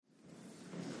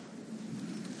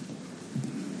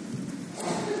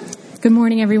Good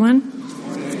morning, everyone.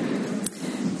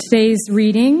 Today's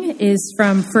reading is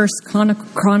from 1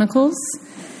 Chronicles,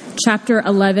 chapter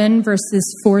 11,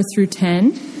 verses 4 through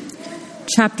 10,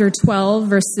 chapter 12,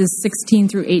 verses 16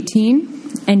 through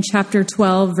 18, and chapter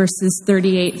 12, verses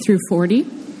 38 through 40.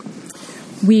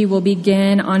 We will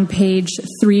begin on page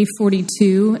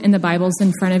 342 in the Bibles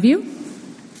in front of you.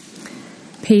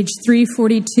 Page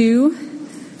 342,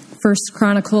 1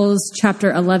 Chronicles,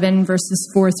 chapter 11,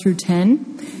 verses 4 through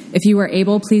 10. If you are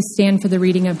able, please stand for the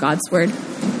reading of God's word.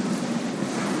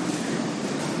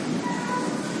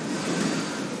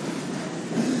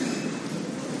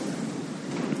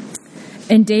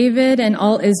 And David and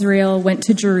all Israel went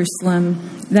to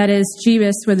Jerusalem, that is,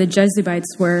 Jebus, where the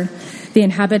Jebusites were, the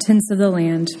inhabitants of the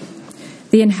land.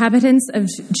 The inhabitants of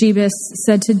Jebus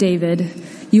said to David,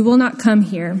 "You will not come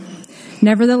here."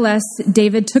 Nevertheless,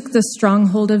 David took the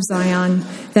stronghold of Zion,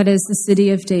 that is, the city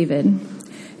of David.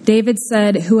 David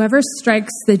said, "Whoever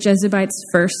strikes the Jebusites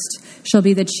first shall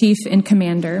be the chief and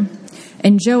commander."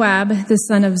 And Joab, the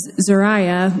son of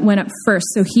Zeruiah, went up first,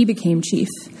 so he became chief.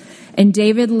 And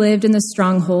David lived in the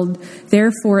stronghold,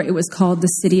 therefore it was called the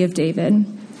city of David.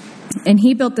 And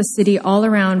he built the city all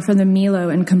around from the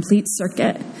Millo in complete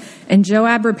circuit. And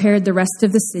Joab repaired the rest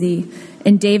of the city.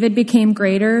 And David became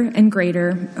greater and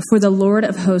greater, for the Lord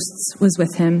of hosts was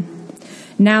with him.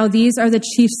 Now these are the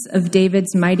chiefs of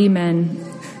David's mighty men,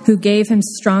 who gave him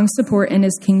strong support in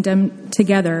his kingdom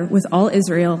together with all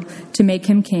Israel to make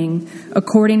him king,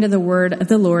 according to the word of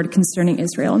the Lord concerning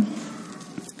Israel.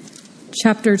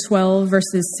 Chapter 12,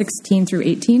 verses 16 through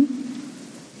 18.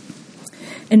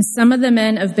 And some of the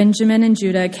men of Benjamin and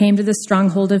Judah came to the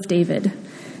stronghold of David.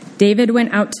 David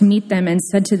went out to meet them and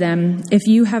said to them, "If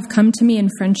you have come to me in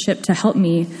friendship to help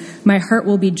me, my heart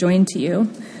will be joined to you.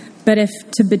 But if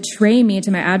to betray me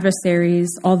to my adversaries,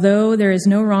 although there is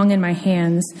no wrong in my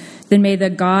hands, then may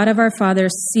the God of our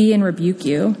fathers see and rebuke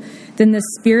you." Then the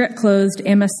Spirit clothed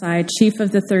Amasai, chief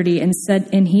of the 30,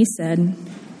 and he said,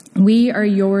 "We are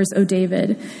yours, O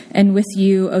David, and with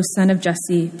you, O son of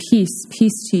Jesse, peace,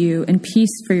 peace to you, and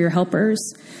peace for your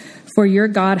helpers. For your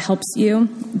God helps you."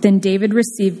 Then David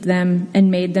received them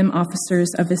and made them officers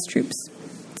of his troops.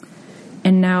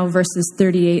 And now verses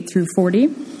 38 through 40.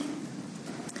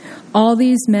 All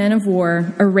these men of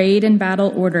war, arrayed in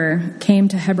battle order, came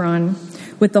to Hebron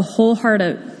with the whole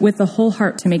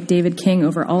heart to make David king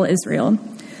over all Israel.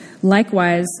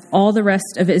 Likewise, all the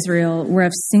rest of Israel were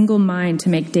of single mind to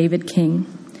make David king.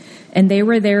 And they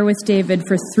were there with David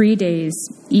for 3 days,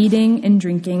 eating and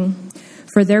drinking,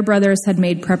 for their brothers had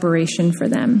made preparation for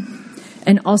them.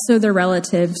 And also their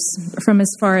relatives from as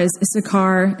far as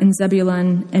Issachar and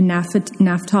Zebulun and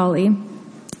Naphtali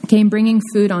came bringing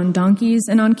food on donkeys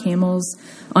and on camels,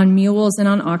 on mules and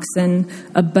on oxen,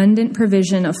 abundant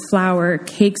provision of flour,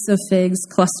 cakes of figs,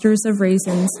 clusters of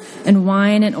raisins, and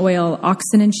wine and oil,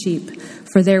 oxen and sheep,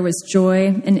 for there was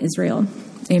joy in Israel.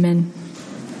 Amen.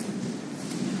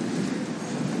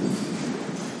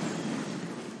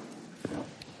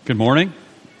 Good morning.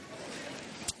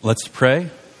 Let's pray.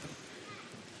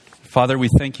 Father, we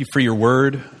thank you for your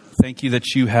word. Thank you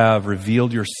that you have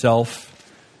revealed yourself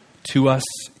to us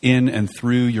in and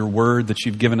through your word, that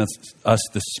you've given us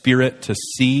the Spirit to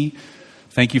see.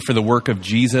 Thank you for the work of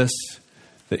Jesus,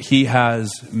 that he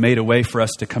has made a way for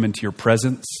us to come into your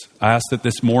presence. I ask that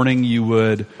this morning you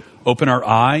would open our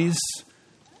eyes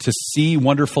to see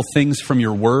wonderful things from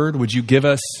your word. Would you give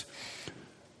us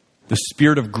the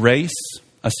spirit of grace,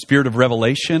 a spirit of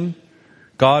revelation?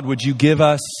 God, would you give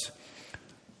us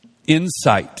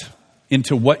insight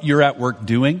into what you're at work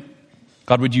doing?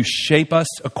 God, would you shape us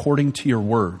according to your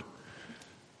word?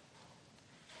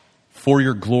 For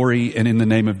your glory and in the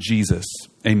name of Jesus.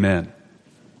 Amen.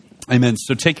 Amen.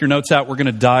 So take your notes out. We're going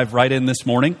to dive right in this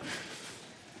morning.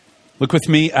 Look with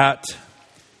me at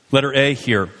letter A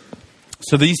here.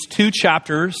 So these two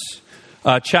chapters,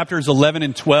 chapters 11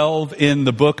 and 12 in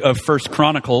the book of 1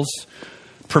 Chronicles,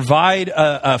 provide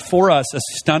for us a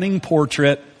stunning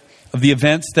portrait of the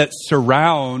events that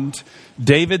surround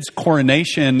David's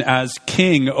coronation as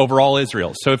king over all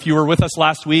Israel. So if you were with us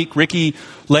last week, Ricky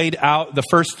laid out the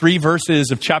first 3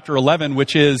 verses of chapter 11,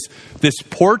 which is this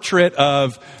portrait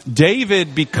of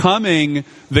David becoming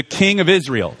the king of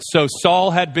Israel. So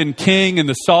Saul had been king,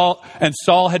 and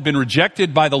Saul had been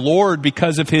rejected by the Lord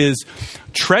because of his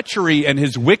treachery and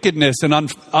his wickedness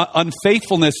and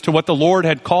unfaithfulness to what the Lord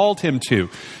had called him to.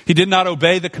 He did not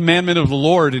obey the commandment of the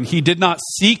Lord, and he did not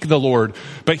seek the Lord,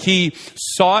 but he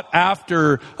sought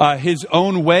after his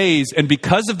own ways. And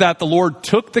because of that, the Lord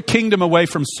took the kingdom away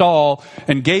from Saul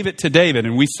and gave it to David.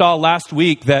 And we saw last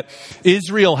week that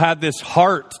Israel had this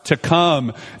heart to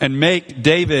come and make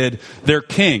David their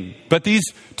king. But these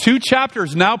 2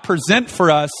 chapters now present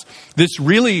for us this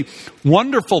really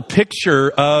wonderful picture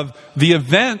of the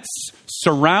events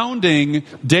surrounding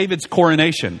David's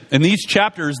coronation. In these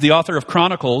chapters, the author of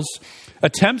Chronicles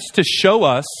attempts to show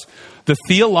us the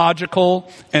theological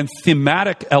and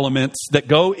thematic elements that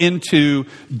go into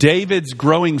David's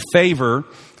growing favor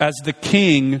as the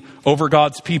king over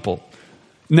God's people.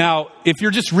 Now, if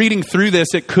you're just reading through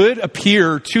this, it could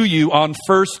appear to you on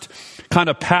first kind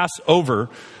of pass over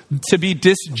to be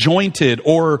disjointed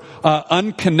or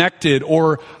unconnected,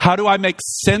 or how do I make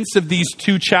sense of these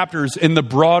 2 chapters in the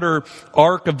broader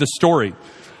arc of the story?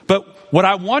 But what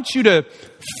I want you to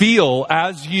feel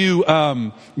as you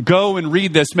go and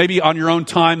read this, maybe on your own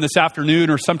time this afternoon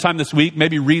or sometime this week,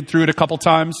 maybe read through it a couple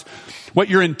times, what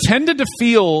you're intended to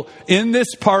feel in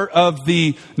this part of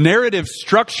the narrative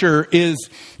structure is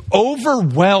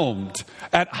overwhelmed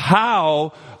at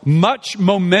how much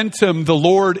momentum the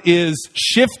Lord is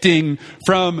shifting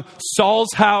from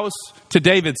Saul's house to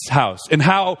David's house, and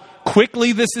how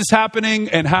quickly this is happening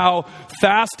and how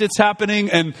fast it's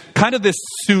happening, and kind of this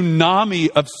tsunami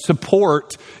of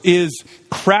support is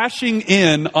crashing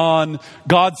in on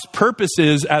God's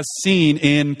purposes as seen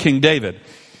in King David.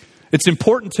 It's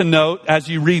important to note as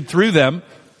you read through them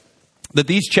that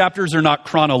these chapters are not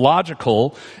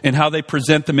chronological in how they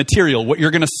present the material. What you're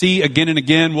going to see again and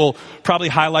again, we'll probably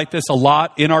highlight this a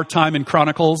lot in our time in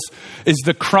Chronicles, is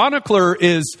the chronicler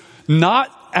is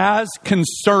not as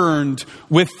concerned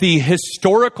with the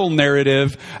historical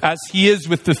narrative as he is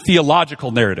with the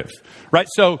theological narrative, right?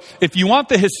 So if you want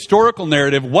the historical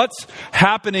narrative, what's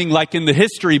happening like in the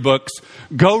history books,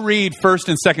 go read 1st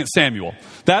and 2nd Samuel.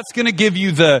 That's going to give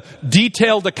you the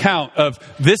detailed account of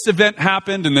this event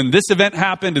happened, and then this event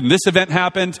happened, and this event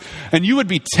happened. And you would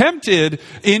be tempted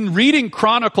in reading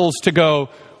Chronicles to go,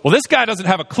 well, this guy doesn't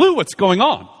have a clue what's going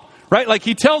on, right? Like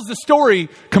he tells the story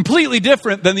completely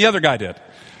different than the other guy did.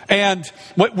 And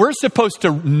what we're supposed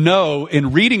to know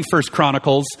in reading 1st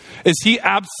Chronicles is he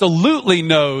absolutely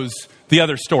knows the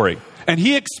other story. And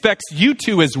he expects you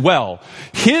to as well.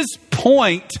 His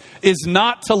point is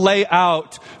not to lay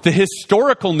out the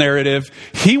historical narrative.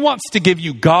 He wants to give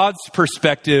you God's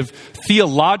perspective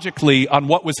theologically on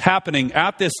what was happening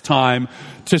at this time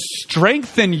to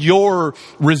strengthen your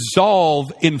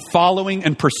resolve in following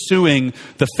and pursuing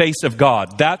the face of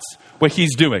God. That's what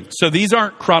he's doing. So these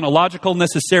aren't chronological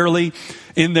necessarily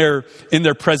in their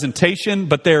presentation,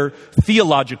 but they're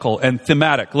theological and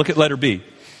thematic. Look at letter B.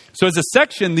 So as a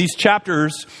section, these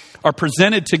chapters are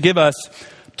presented to give us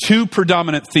 2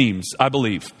 predominant themes, I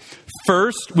believe.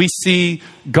 First, we see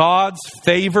God's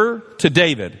favor to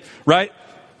David, right?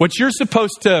 What you're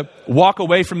supposed to walk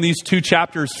away from these 2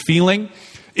 chapters feeling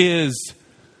is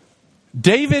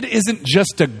David isn't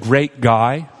just a great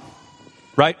guy,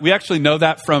 right? We actually know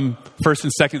that from 1st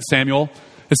and 2nd Samuel.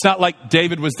 It's not like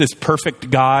David was this perfect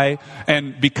guy,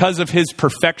 and because of his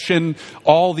perfection,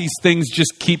 all these things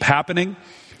just keep happening.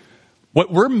 What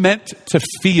we're meant to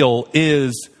feel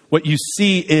is what you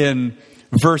see in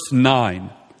verse 9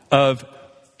 of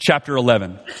chapter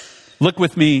 11. Look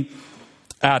with me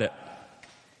at it.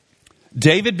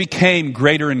 David became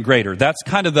greater and greater. That's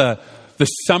kind of the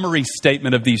summary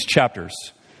statement of these chapters.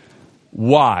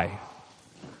 Why?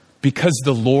 Because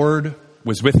the Lord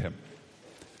was with him.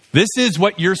 This is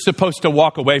what you're supposed to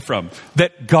walk away from.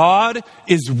 That God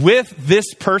is with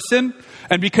this person,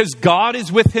 and because God is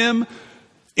with him,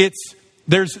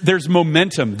 there's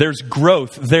momentum, there's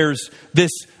growth, there's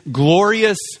this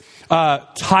glorious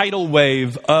tidal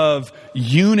wave of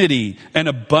unity and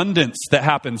abundance that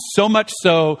happens. So much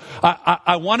so,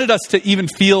 I wanted us to even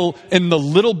feel in the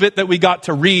little bit that we got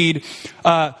to read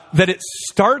that it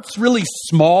starts really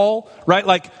small, right?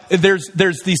 Like there's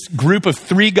this group of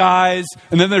 3 guys,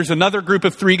 and then there's another group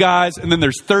of 3 guys, and then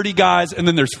there's 30 guys, and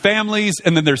then there's families,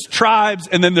 and then there's tribes,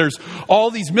 and then there's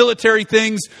all these military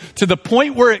things, to the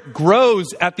point where it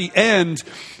grows at the end.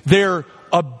 They're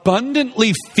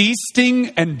abundantly feasting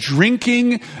and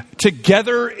drinking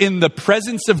together in the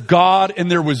presence of God,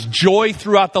 and there was joy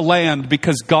throughout the land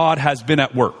because God has been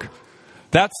at work.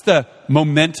 That's the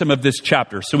momentum of this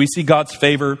chapter. So we see God's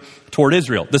favor toward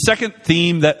Israel. The second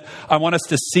theme that I want us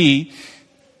to see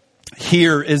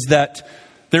here is that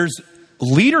there's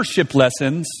leadership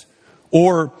lessons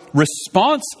or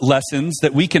response lessons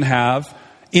that we can have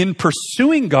in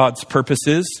pursuing God's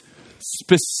purposes.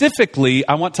 Specifically,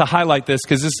 I want to highlight this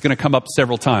because this is going to come up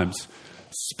several times.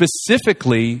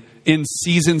 Specifically in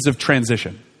seasons of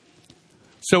transition.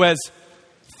 So as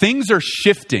things are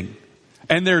shifting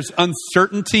and there's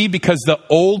uncertainty because the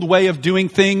old way of doing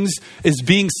things is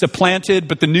being supplanted,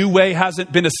 but the new way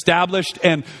hasn't been established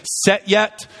and set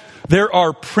yet, There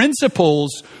are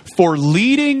principles for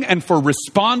leading and for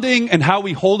responding and how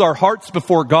we hold our hearts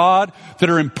before God that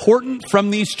are important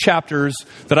from these chapters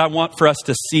that I want for us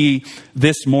to see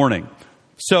this morning.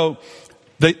 So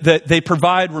they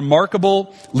provide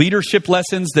remarkable leadership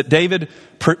lessons that David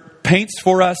paints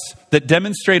for us that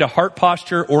demonstrate a heart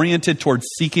posture oriented towards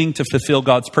seeking to fulfill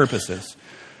God's purposes.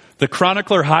 The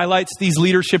chronicler highlights these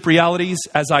leadership realities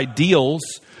as ideals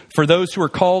for those who are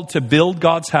called to build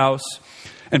God's house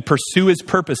and pursue his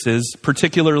purposes,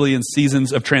 particularly in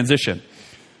seasons of transition.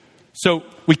 So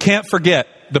we can't forget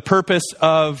the purpose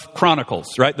of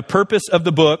Chronicles, right? The purpose of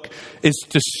the book is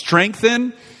to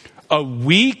strengthen a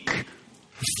weak,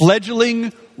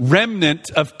 fledgling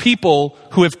remnant of people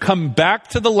who have come back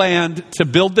to the land to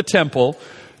build the temple,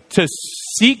 to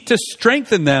seek to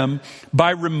strengthen them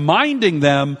by reminding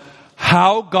them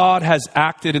how God has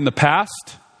acted in the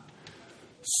past,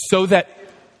 so that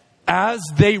as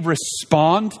they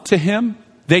respond to him,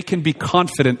 they can be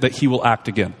confident that he will act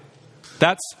again.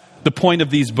 That's the point of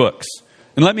these books.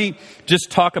 And let me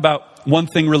just talk about one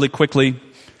thing really quickly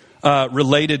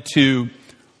related to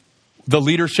the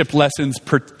leadership lessons,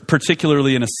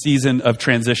 particularly in a season of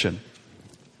transition.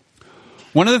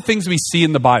 One of the things we see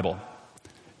in the Bible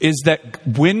is that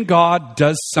when God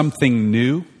does something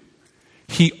new,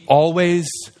 he always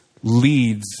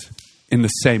leads in the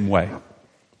same way.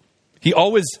 He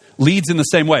always leads in the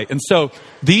same way. And so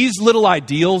these little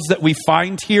ideals that we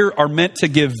find here are meant to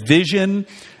give vision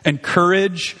and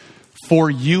courage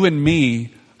for you and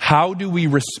me. How do we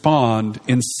respond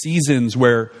in seasons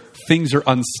where things are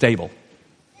unstable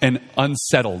and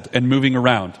unsettled and moving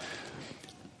around?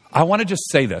 I want to just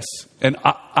say this, and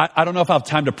I don't know if I'll have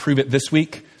time to prove it this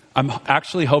week. I'm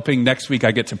actually hoping next week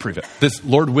I get to prove it. This,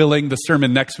 Lord willing, the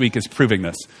sermon next week is proving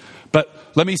this. But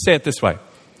let me say it this way.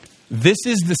 This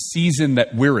is the season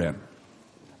that we're in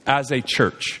as a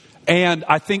church. And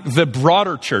I think the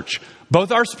broader church,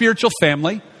 both our spiritual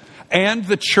family and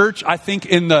the church, I think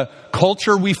in the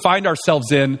culture we find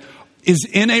ourselves in, is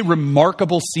in a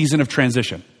remarkable season of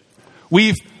transition.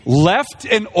 We've left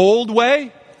an old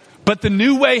way, but the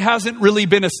new way hasn't really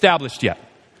been established yet.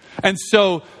 And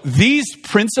so these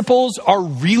principles are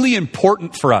really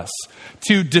important for us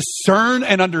to discern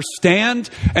and understand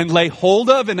and lay hold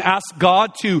of and ask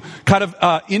God to kind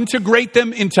of integrate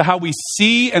them into how we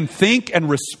see and think and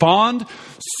respond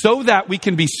so that we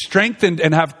can be strengthened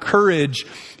and have courage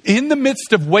in the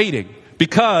midst of waiting.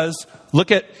 Because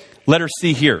look at letter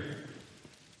C here.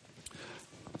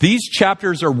 These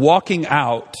chapters are walking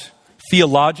out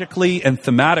theologically and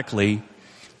thematically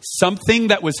something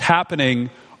that was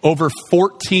happening over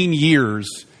 14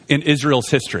 years in Israel's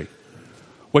history.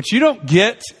 What you don't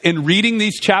get in reading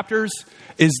these chapters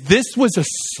is this was a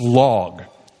slog.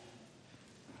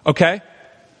 Okay?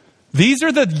 These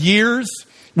are the years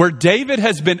where David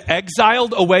has been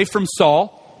exiled away from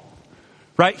Saul,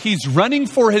 right? He's running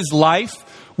for his life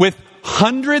with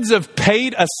hundreds of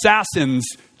paid assassins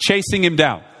chasing him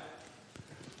down.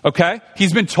 Okay?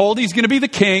 He's been told he's going to be the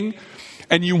king.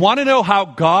 And you want to know how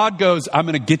God goes, I'm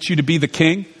going to get you to be the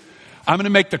king? I'm going to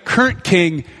make the current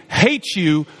king hate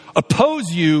you,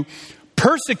 oppose you,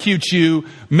 persecute you,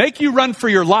 make you run for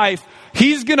your life.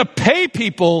 He's going to pay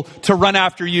people to run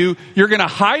after you. You're going to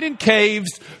hide in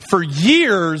caves for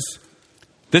years.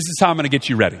 This is how I'm going to get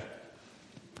you ready.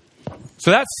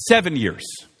 So that's 7 years.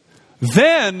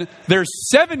 Then there's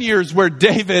 7 years where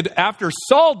David, after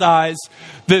Saul dies,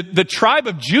 the tribe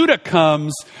of Judah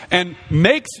comes and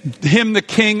makes him the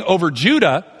king over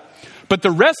Judah. But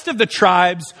the rest of the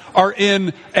tribes are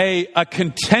in a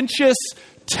contentious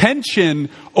tension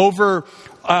over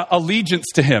allegiance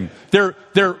to him.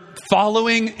 They're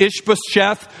following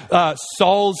Ishbosheth,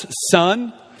 Saul's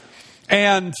son.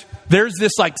 And there's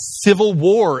this like civil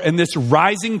war and this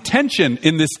rising tension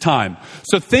in this time.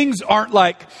 So things aren't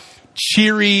like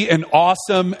cheery and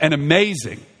awesome and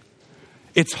amazing.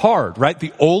 It's hard, right?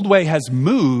 The old way has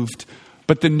moved,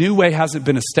 but the new way hasn't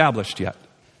been established yet.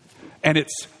 And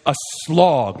it's a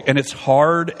slog, and it's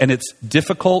hard, and it's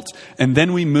difficult. And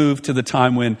then we move to the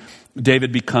time when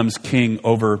David becomes king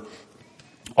over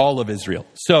all of Israel.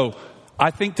 So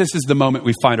I think this is the moment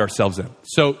we find ourselves in.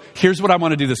 So here's what I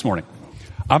want to do this morning.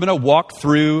 I'm going to walk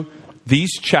through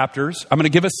these chapters. I'm going to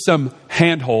give us some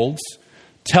handholds,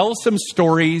 tell some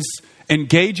stories,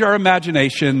 engage our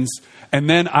imaginations, and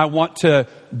then I want to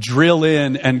drill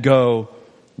in and go,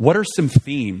 what are some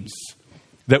themes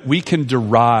that we can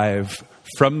derive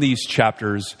from these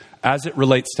chapters as it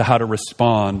relates to how to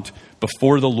respond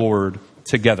before the Lord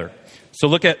together? So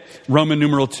look at Roman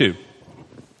numeral 2.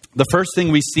 The first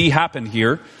thing we see happen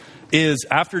here is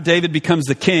after David becomes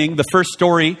the king, the first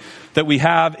story that we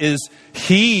have is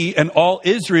he and all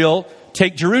Israel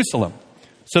take Jerusalem.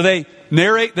 So they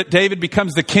narrate that David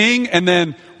becomes the king, and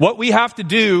then what we have to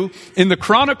do in the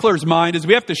chronicler's mind is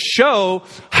we have to show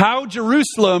how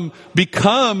Jerusalem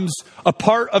becomes a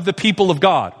part of the people of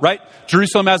God, right?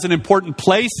 Jerusalem has an important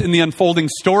place in the unfolding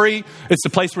story. It's the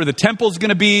place where the temple is going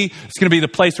to be. It's going to be the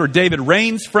place where David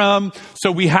reigns from.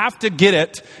 So we have to get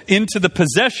it into the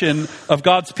possession of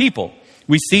God's people.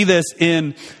 We see this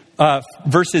in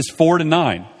verses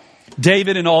 4-9.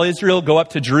 David and all Israel go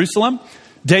up to Jerusalem.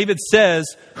 David says,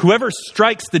 whoever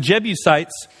strikes the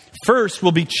Jebusites first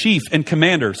will be chief and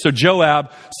commander. So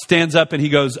Joab stands up and he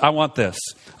goes, I want this.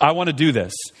 I want to do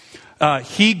this.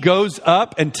 He goes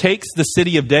up and takes the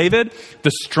city of David, the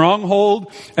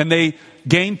stronghold, and they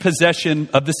gain possession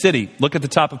of the city. Look at the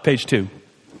top of page 2.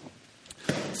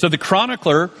 So the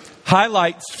chronicler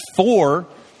highlights 4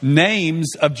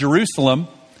 names of Jerusalem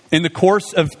in the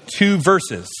course of 2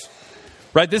 verses.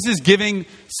 Right? This is giving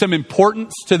some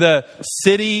importance to the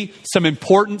city, some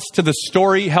importance to the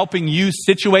story, helping you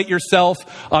situate yourself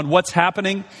on what's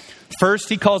happening. First,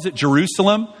 he calls it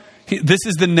Jerusalem. This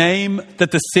is the name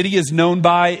that the city is known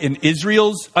by in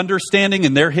Israel's understanding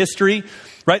and their history.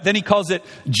 Right? Then he calls it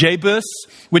Jebus,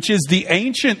 which is the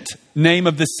ancient name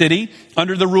of the city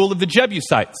under the rule of the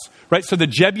Jebusites. Right? So the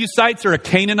Jebusites are a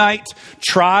Canaanite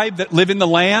tribe that live in the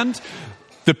land.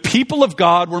 The people of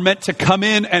God were meant to come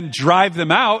in and drive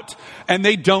them out, and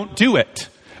they don't do it.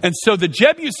 And so the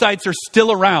Jebusites are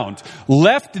still around,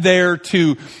 left there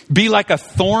to be like a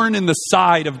thorn in the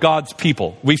side of God's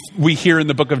people. We hear in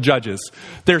the book of Judges.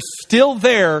 They're still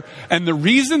there, and the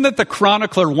reason that the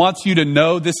chronicler wants you to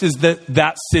know this is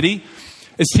that city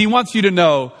is he wants you to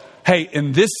know, hey,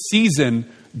 in this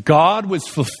season, God was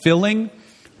fulfilling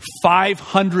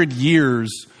 500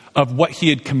 years of what he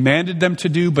had commanded them to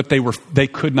do, but they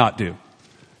could not do.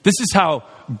 This is how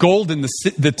golden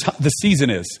the season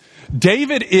is.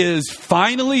 David is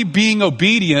finally being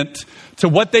obedient to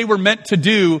what they were meant to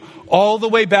do all the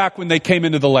way back when they came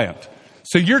into the land.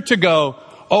 So you're to go,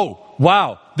 oh,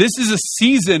 wow, this is a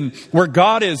season where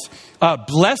God is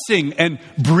blessing and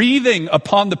breathing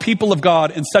upon the people of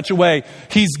God in such a way.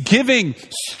 He's giving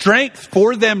strength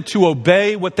for them to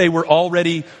obey what they were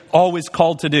already always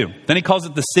called to do. Then he calls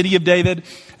it the city of David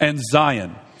and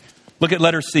Zion. Look at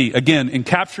letter C. Again, in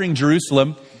capturing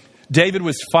Jerusalem, David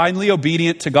was finally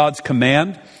obedient to God's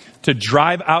command to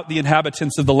drive out the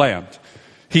inhabitants of the land.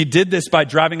 He did this by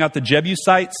driving out the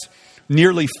Jebusites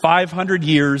nearly 500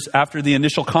 years after the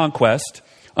initial conquest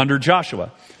under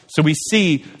Joshua. So we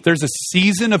see there's a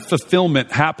season of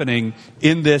fulfillment happening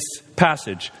in this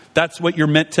passage. That's what you're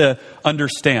meant to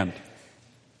understand.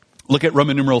 Look at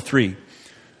Roman numeral 3.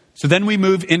 So then we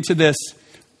move into this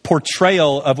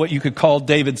portrayal of what you could call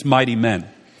David's mighty men.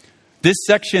 This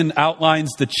section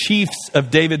outlines the chiefs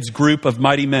of David's group of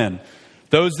mighty men,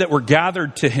 those that were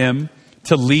gathered to him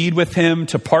to lead with him,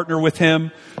 to partner with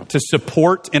him, to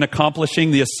support in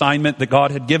accomplishing the assignment that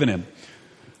God had given him.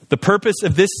 The purpose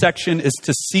of this section is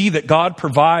to see that God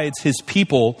provides his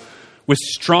people with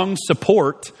strong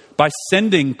support by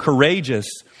sending courageous,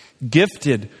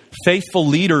 gifted, faithful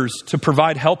leaders to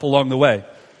provide help along the way.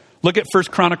 Look at 1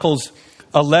 Chronicles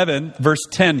 11, verse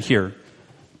 10 here.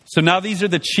 So now these are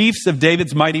the chiefs of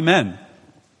David's mighty men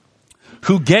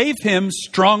who gave him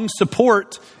strong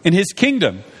support in his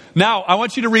kingdom. Now, I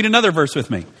want you to read another verse with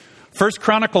me. 2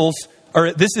 Chronicles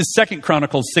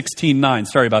 16:9.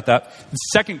 Sorry about that.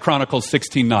 2 Chronicles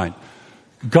 16:9.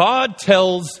 God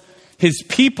tells his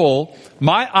people,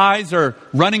 my eyes are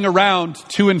running around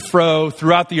to and fro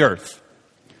throughout the earth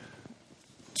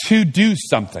to do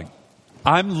something.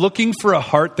 I'm looking for a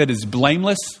heart that is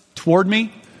blameless toward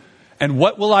me. And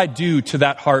what will I do to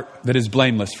that heart that is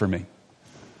blameless for me?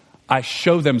 I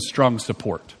show them strong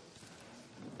support.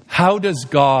 How does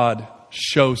God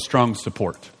show strong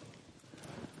support?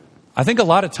 I think a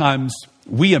lot of times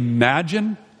we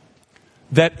imagine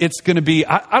that it's going to be,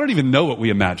 I don't even know what we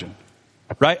imagine,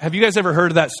 right? Have you guys ever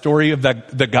heard of that story of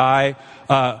the guy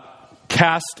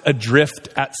cast adrift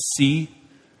at sea?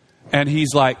 And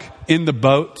he's like in the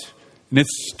boat and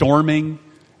it's storming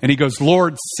and he goes,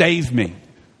 Lord, save me.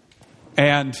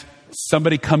 And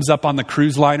somebody comes up on the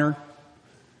cruise liner.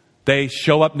 They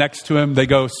show up next to him. They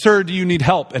go, sir, do you need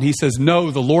help? And he says,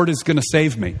 no, the Lord is going to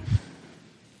save me.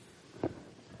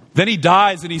 Then he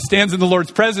dies and he stands in the Lord's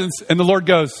presence and the Lord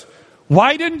goes,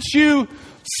 why didn't you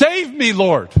save me,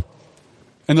 Lord?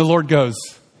 And the Lord goes,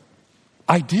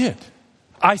 I did.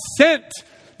 I sent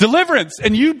deliverance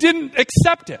and you didn't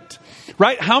accept it,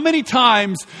 right? How many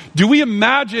times do we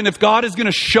imagine if God is going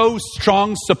to show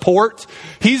strong support,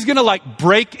 he's going to like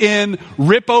break in,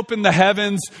 rip open the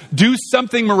heavens, do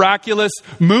something miraculous,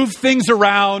 move things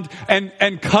around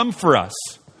and come for us?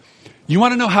 You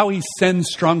want to know how he sends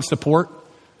strong support?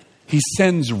 He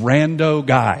sends rando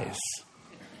guys.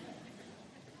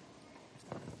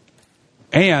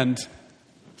 And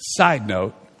side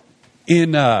note,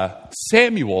 in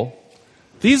Samuel,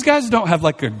 these guys don't have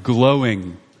like a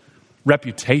glowing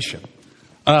reputation.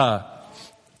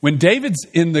 When David's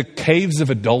in the caves of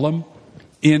Adullam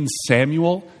in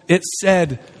Samuel, it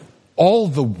said all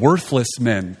the worthless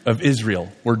men of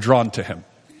Israel were drawn to him.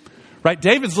 Right?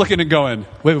 David's looking and going,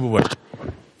 wait.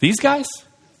 These guys?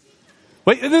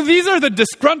 Wait, these are the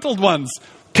disgruntled ones.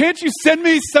 Can't you send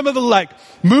me some of the like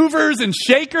movers and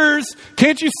shakers?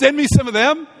 Can't you send me some of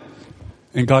them?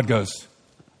 And God goes,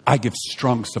 I give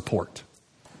strong support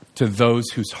to those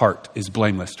whose heart is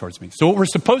blameless towards me. So what we're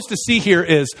supposed to see here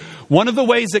is one of the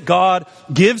ways that God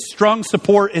gives strong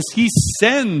support is he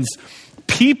sends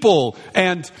people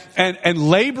and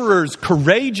laborers,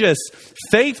 courageous,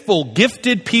 faithful,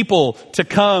 gifted people to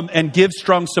come and give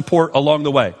strong support along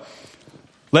the way.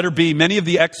 Letter B, many of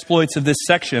the exploits of this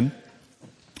section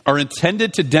are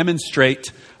intended to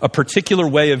demonstrate a particular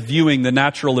way of viewing the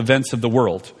natural events of the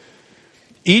world.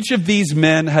 Each of these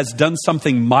men has done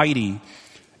something mighty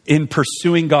in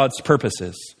pursuing God's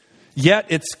purposes. Yet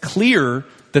it's clear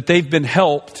that they've been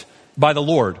helped by the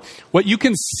Lord. What you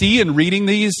can see in reading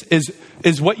these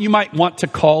is what you might want to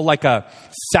call like a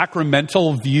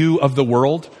sacramental view of the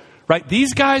world, right?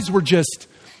 These guys were just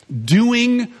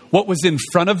doing what was in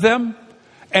front of them.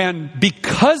 And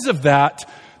because of that,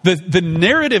 the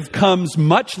narrative comes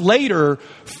much later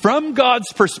from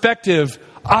God's perspective.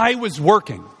 I was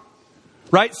working,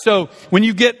 right? So when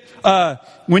you get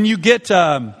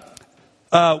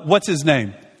what's his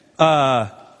name?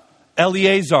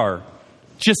 Eleazar,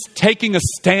 just taking a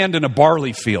stand in a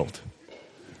barley field,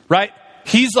 right?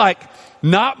 He's like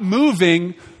not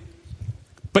moving,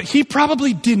 but he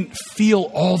probably didn't feel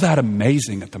all that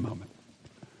amazing at the moment,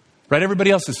 right?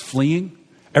 Everybody else is fleeing.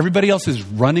 Everybody else is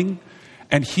running.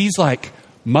 And he's like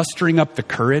mustering up the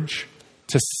courage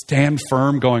to stand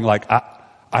firm, going like,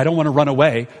 I don't want to run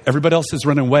away. Everybody else is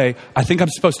running away. I think I'm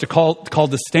supposed to call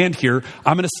to stand here.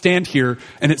 I'm going to stand here.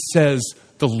 And it says,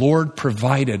 the Lord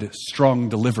provided strong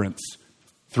deliverance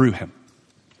through him.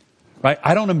 Right?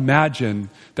 I don't imagine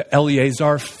that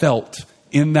Eleazar felt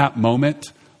in that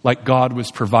moment like God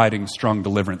was providing strong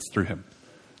deliverance through him.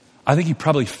 I think he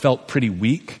probably felt pretty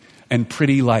weak and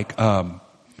pretty like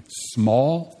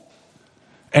small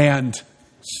and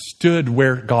stood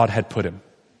where God had put him.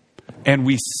 And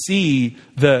we see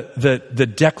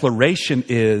the declaration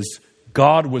is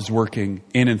God was working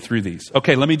in and through these.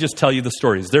 Okay, let me just tell you the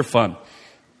stories. They're fun.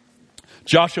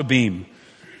 Joshua-Beam.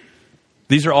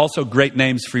 These are also great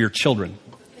names for your children.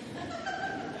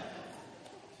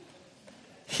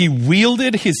 He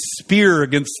wielded his spear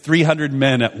against 300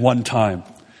 men at one time.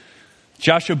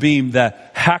 Joshua-Beam, the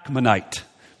Hakmonite,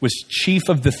 was chief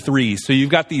of the three. So you've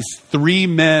got these three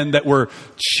men that were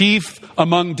chief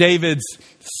among David's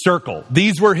circle.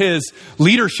 These were his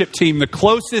leadership team, the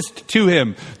closest to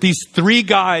him. These three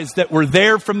guys that were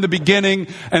there from the beginning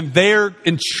and they're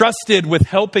entrusted with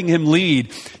helping him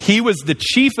lead. He was the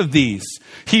chief of these.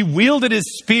 He wielded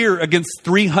his spear against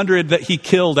 300 that he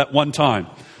killed at one time.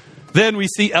 Then we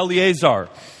see Eleazar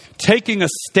taking a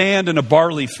stand in a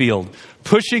barley field,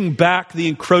 pushing back the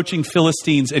encroaching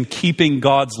Philistines and keeping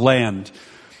God's land.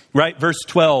 Right? Verse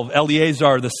 12,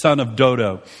 Eleazar, the son of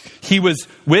Dodo. He was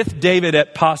with David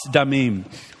at Pas Damim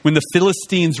when the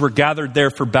Philistines were gathered there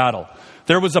for battle.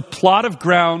 There was a plot of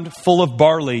ground full of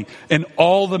barley and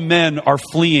all the men are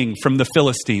fleeing from the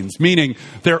Philistines, meaning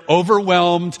they're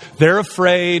overwhelmed, they're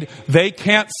afraid, they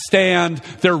can't stand,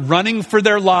 they're running for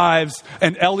their lives.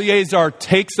 And Eleazar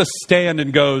takes a stand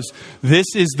and goes,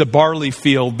 this is the barley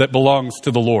field that belongs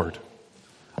to the Lord.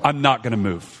 I'm not going to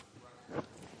move.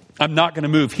 I'm not going to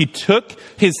move. He took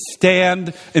his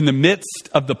stand in the midst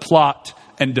of the plot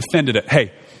and defended it.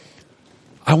 Hey,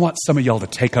 I want some of y'all to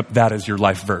take up that as your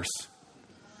life verse.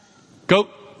 Go.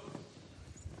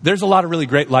 There's a lot of really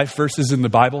great life verses in the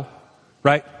Bible,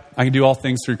 right? I can do all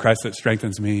things through Christ that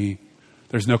strengthens me.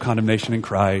 There's no condemnation in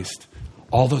Christ.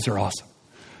 All those are awesome.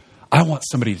 I want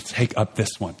somebody to take up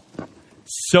this one.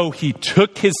 So he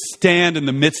took his stand in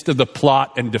the midst of the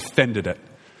plot and defended it.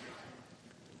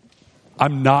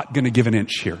 I'm not going to give an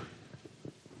inch here.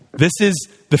 This is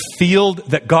the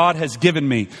field that God has given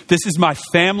me. This is my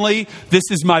family. This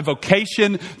is my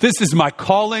vocation. This is my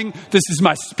calling. This is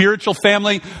my spiritual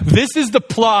family. This is the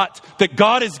plot that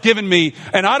God has given me.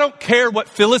 And I don't care what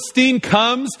Philistine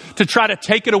comes to try to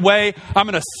take it away. I'm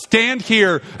going to stand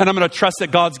here and I'm going to trust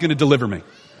that God's going to deliver me.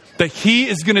 That he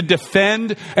is going to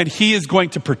defend and he is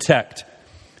going to protect.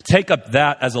 Take up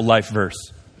that as a life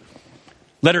verse.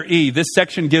 Letter E, this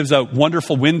section gives a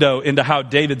wonderful window into how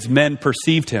David's men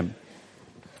perceived him.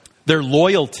 Their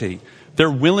loyalty, their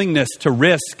willingness to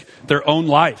risk their own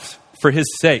life for his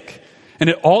sake. And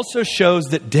it also shows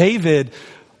that David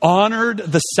honored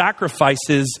the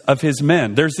sacrifices of his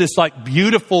men. There's this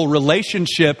beautiful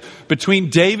relationship between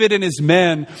David and his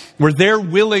men where they're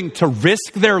willing to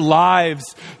risk their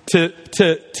lives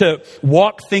to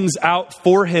walk things out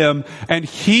for him. And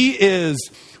he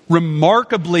is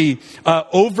remarkably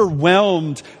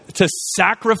overwhelmed to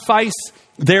sacrifice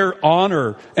their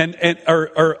honor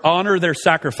or honor their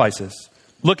sacrifices.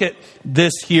 Look at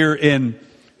this here in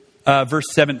verse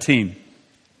 17.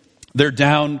 They're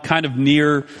down kind of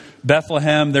near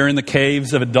Bethlehem. They're in the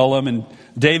caves of Adullam, and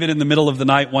David in the middle of the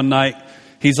night one night,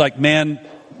 he's like, man,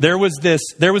 there was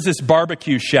this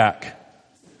barbecue shack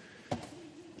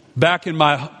back in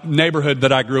my neighborhood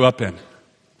that I grew up in.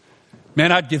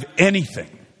 Man, I'd give anything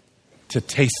to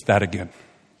taste that again,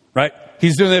 right?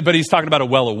 He's doing it, but he's talking about a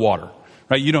well of water,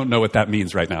 right? You don't know what that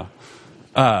means right now.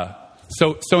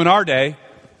 So in our day,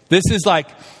 this is like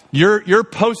you're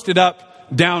posted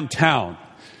up downtown,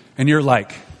 and you're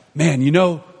like, man,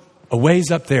 a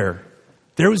ways up there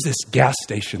was this gas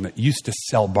station that used to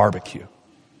sell barbecue.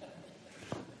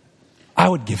 I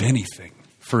would give anything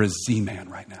for a Z-Man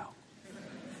right now.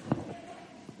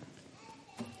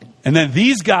 And then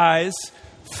these guys,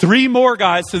 3 more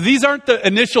guys. So these aren't the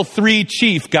initial 3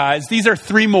 chief guys. These are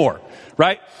 3 more,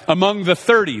 right? Among the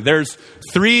 30. There's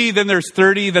 3, then there's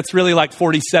 30. That's really like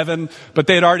 47. But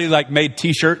they had already made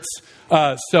t-shirts.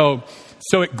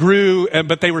 So it grew,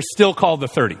 but they were still called the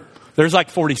 30. There's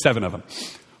 47 of them.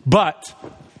 But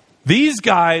these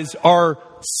guys are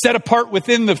set apart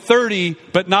within the 30,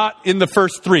 but not in the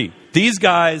first 3. These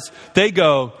guys, they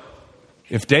go,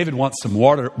 if David wants some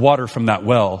water from that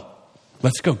well,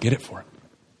 let's go get it for him.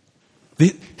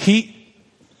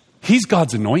 He's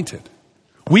God's anointed.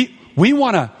 We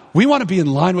want to be in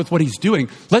line with what he's doing.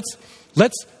 Let's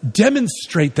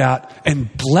demonstrate that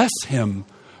and bless him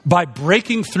by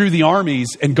breaking through the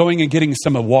armies and going and getting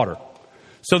some of water.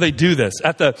 So they do this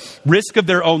at the risk of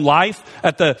their own life,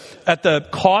 at the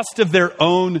cost of their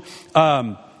own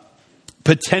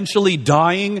potentially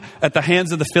dying at the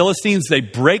hands of the Philistines. They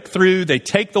break through, they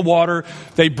take the water,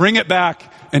 they bring it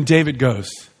back, and David goes,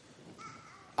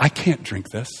 I can't drink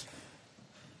this.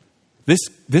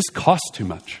 This costs too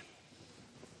much.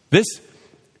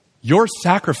 Your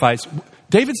sacrifice,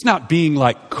 David's not being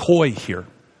coy here.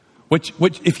 Which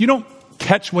if you don't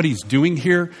catch what he's doing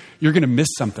here, you're going to miss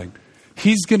something.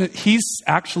 He's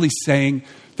actually saying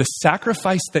the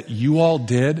sacrifice that you all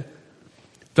did,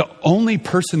 the only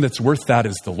person that's worth that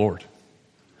is the Lord.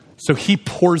 So he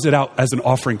pours it out as an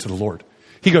offering to the Lord.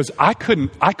 He goes, I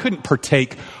couldn't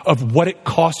partake of what it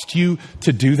cost you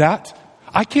to do that.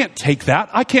 I can't take that.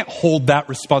 I can't hold that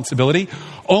responsibility.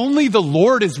 Only the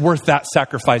Lord is worth that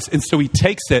sacrifice. And so he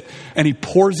takes it and he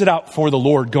pours it out for the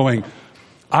Lord, going,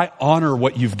 I honor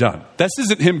what you've done. This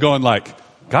isn't him going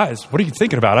guys, what are you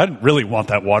thinking about? I didn't really want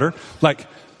that water.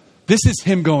 This is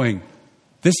him going,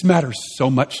 this matters so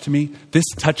much to me. This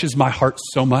touches my heart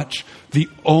so much. The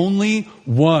only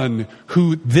one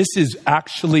who this is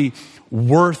actually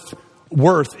worth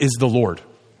is the Lord.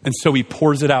 And so he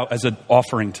pours it out as an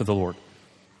offering to the Lord.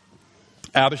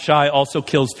 Abishai also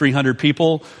kills 300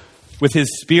 people with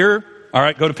his spear. All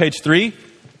right, go to page 3.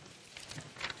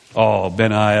 Oh,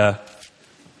 Benaiah.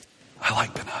 I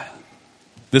like Benaiah.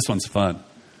 This one's fun.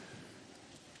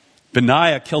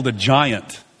 Benaiah killed a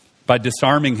giant by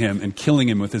disarming him and killing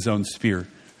him with his own spear.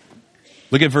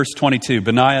 Look at verse 22.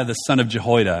 Benaiah, the son of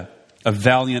Jehoiada, a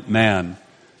valiant man,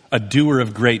 a doer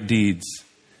of great deeds.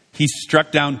 He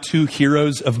struck down 2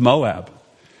 heroes of Moab.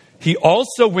 He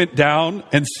also went down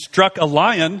and struck a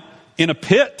lion in a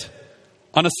pit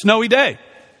on a snowy day.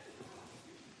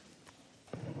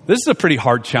 This is a pretty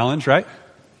hard challenge, right?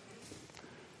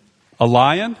 A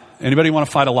lion? Anybody want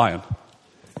to fight a lion?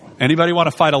 Anybody want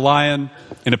to fight a lion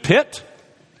in a pit?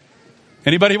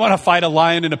 Anybody want to fight a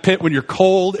lion in a pit when you're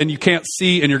cold and you can't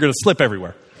see and you're going to slip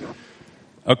everywhere?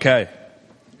 Okay.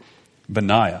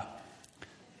 Benaiah.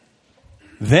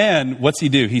 Then, what's he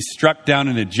do? He struck down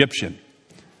an Egyptian,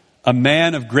 a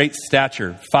man of great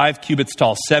stature, 5 cubits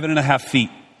tall, 7.5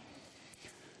 feet.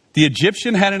 The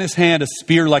Egyptian had in his hand a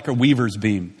spear like a weaver's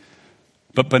beam.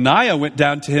 But Benaiah went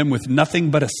down to him with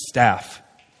nothing but a staff,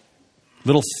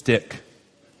 little stick.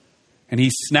 And he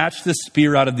snatched the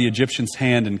spear out of the Egyptian's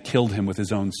hand and killed him with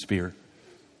his own spear.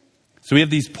 So we have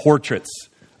these portraits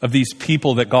of these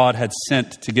people that God had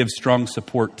sent to give strong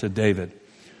support to David.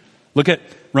 Look at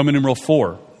Roman numeral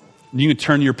 4. You can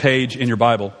turn your page in your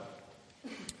Bible.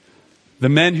 The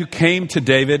men who came to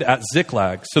David at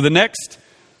Ziklag. So the next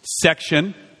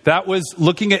section, that was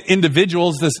looking at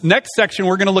individuals. This next section,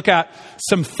 we're going to look at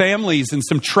some families and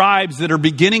some tribes that are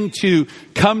beginning to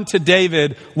come to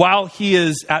David while he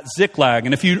is at Ziklag.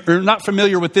 And if you are not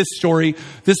familiar with this story,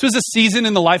 this was a season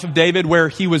in the life of David where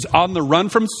he was on the run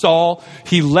from Saul.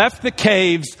 He left the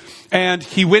caves and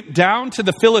he went down to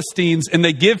the Philistines, and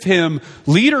they give him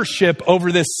leadership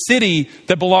over this city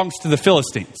that belongs to the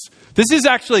Philistines. This is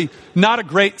actually not a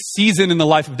great season in the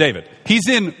life of David. He's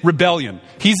in rebellion.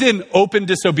 He's in open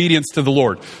disobedience to the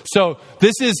Lord. So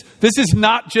this is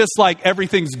not just like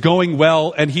everything's going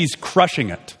well and he's crushing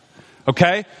it.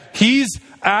 Okay? He's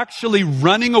actually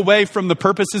running away from the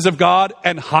purposes of God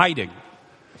and hiding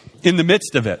in the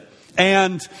midst of it.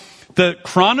 And the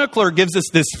chronicler gives us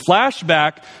this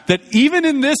flashback that even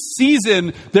in this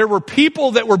season, there were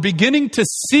people that were beginning to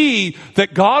see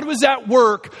that God was at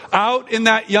work out in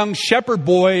that young shepherd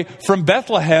boy from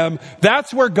Bethlehem.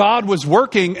 That's where God was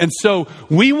working. And so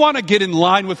we want to get in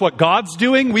line with what God's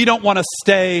doing. We don't want to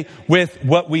stay with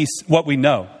what we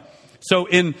know. So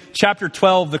in chapter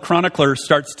 12, the chronicler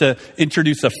starts to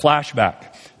introduce a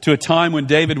flashback to a time when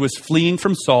David was fleeing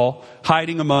from Saul,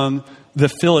 hiding among the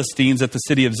Philistines at the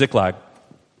city of Ziklag.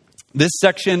 This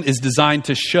section is designed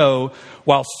to show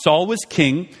while Saul was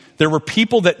king, there were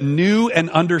people that knew and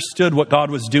understood what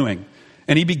God was doing.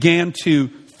 And he began to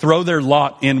throw their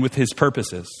lot in with his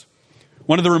purposes.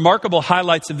 One of the remarkable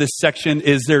highlights of this section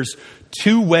is there's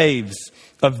 2 waves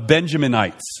of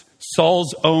Benjaminites,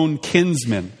 Saul's own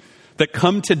kinsmen, that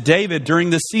come to David during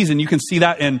this season. You can see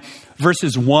that in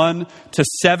verses 1 to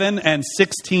 7 and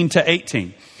 16 to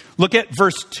 18. Look at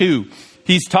verse 2.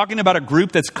 He's talking about a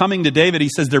group that's coming to David. He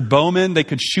says they're bowmen. They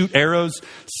could shoot arrows,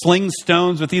 sling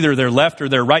stones with either their left or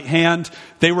their right hand.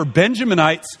 They were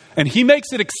Benjaminites, and he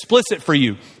makes it explicit for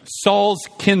you. Saul's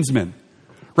kinsmen,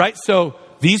 right? So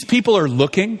these people are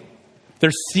looking.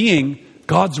 They're seeing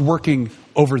God's working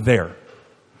over there.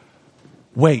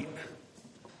 Wait,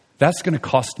 that's going to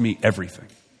cost me everything,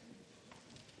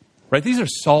 right? These are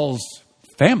Saul's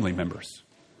family members.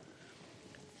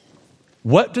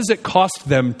 What does it cost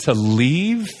them to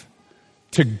leave,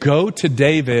 to go to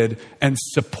David and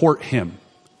support him?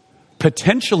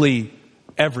 Potentially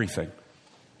everything.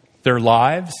 Their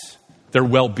lives, their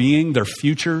well-being, their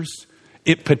futures.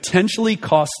 It potentially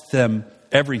costs them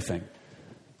everything.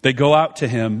 They go out to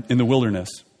him in the wilderness.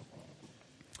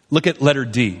 Look at letter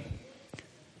D.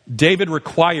 David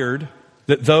required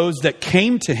that those that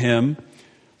came to him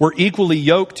were equally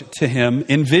yoked to him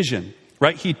in vision,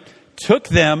 right? He took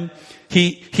them,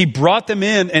 he brought them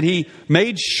in, and he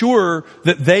made sure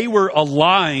that they were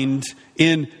aligned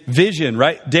in vision,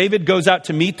 right? David goes out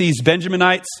to meet these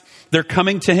Benjaminites. They're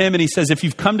coming to him, and he says, if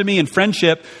you've come to me in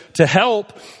friendship to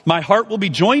help, my heart will be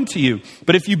joined to you.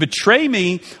 But if you betray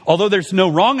me, although there's no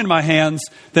wrong in my hands,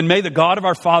 then may the God of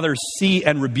our fathers see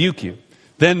and rebuke you.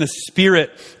 Then the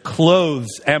Spirit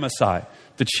clothes Amasai,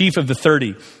 the chief of the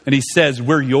 30, and he says,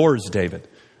 we're yours, David.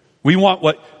 We want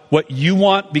what you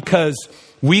want because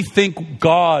we think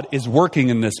God is working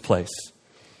in this place.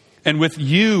 And with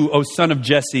you, O son of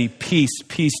Jesse, peace,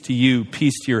 peace to you,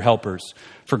 peace to your helpers,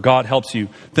 for God helps you.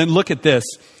 Then look at this.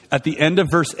 At the end of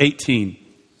verse 18,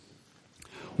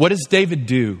 what does David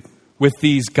do with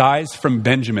these guys from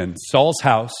Benjamin, Saul's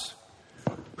house,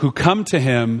 who come to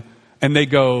him and they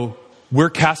go, we're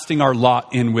casting our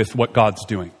lot in with what God's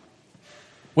doing?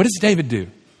 What does David do?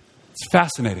 It's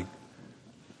fascinating.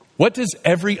 What does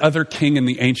every other king in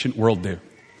the ancient world do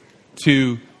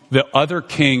to the other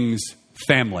king's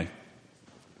family?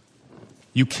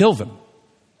 You kill them.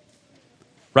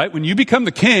 Right? When you become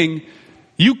the king,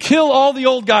 you kill all the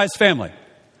old guy's family.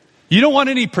 You don't want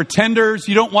any pretenders.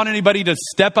 You don't want anybody to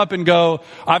step up and go,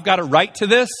 I've got a right to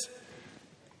this.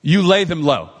 You lay them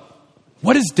low.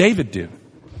 What does David do?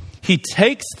 He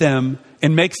takes them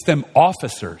and makes them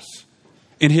officers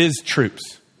in his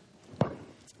troops.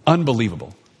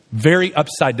 Unbelievable. Very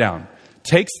upside down.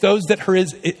 Takes those that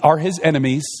are his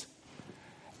enemies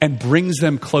and brings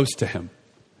them close to him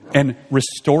and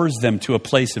restores them to a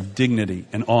place of dignity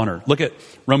and honor. Look at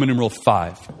Roman numeral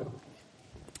 5.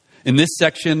 In this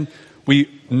section,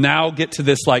 we now get to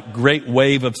this like great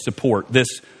wave of support,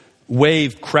 this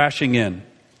wave crashing in.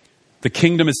 The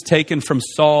kingdom is taken from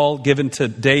Saul, given to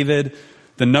David.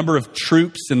 the number of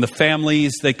troops and the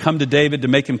families, they come to David to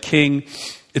make him king.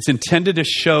 It's intended to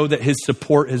show that his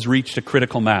support has reached a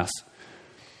critical mass.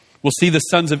 We'll see the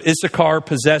sons of Issachar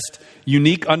possessed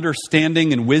unique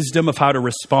understanding and wisdom of how to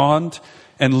respond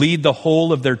and lead the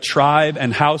whole of their tribe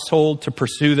and household to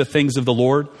pursue the things of the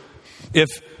Lord. If,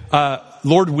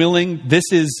 Lord willing, this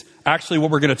is actually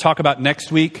what we're going to talk about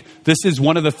next week. This is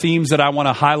one of the themes that I want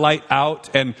to highlight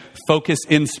out and focus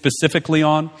in specifically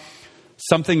on.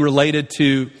 Something related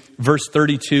to verse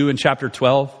 32 in chapter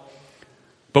 12.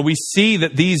 But we see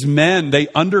that these men, they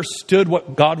understood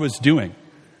what God was doing.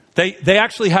 They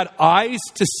actually had eyes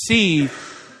to see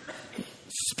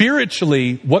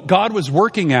spiritually what God was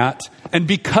working at. And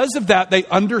because of that, they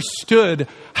understood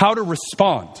how to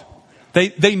respond.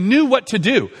 They knew what to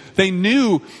do. They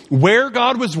knew where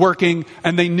God was working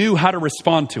and they knew how to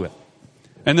respond to it.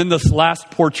 And then this last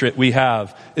portrait we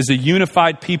have is a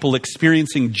unified people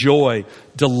experiencing joy,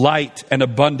 delight, and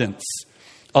abundance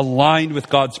aligned with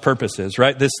God's purposes,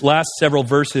 right? This last several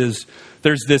verses,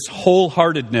 there's this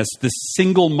wholeheartedness, this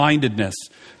single-mindedness,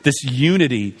 this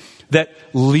unity that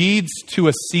leads to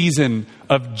a season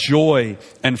of joy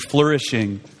and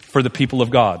flourishing for the people of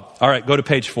God. All right, go to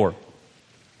page 4.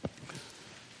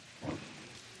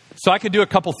 So I could do a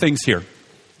couple things here.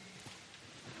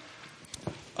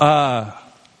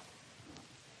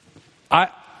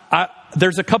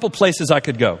 There's a couple places I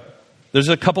could go. There's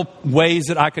a couple ways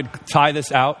that I could tie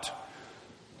this out.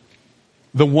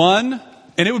 The one,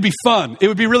 and it would be fun. It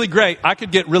would be really great. I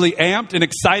could get really amped and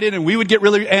excited, and we would get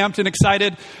really amped and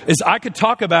excited, is I could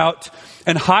talk about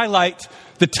and highlight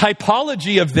the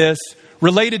typology of this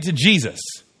related to Jesus,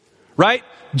 right?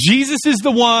 Jesus is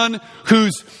the one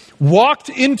who's walked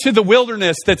into the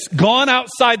wilderness, that's gone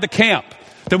outside the camp.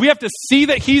 That we have to see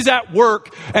that he's at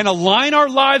work and align our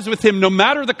lives with him no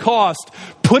matter the cost,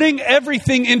 putting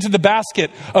everything into the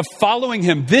basket of following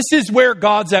him. This is where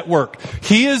God's at work.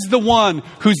 He is the one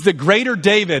who's the greater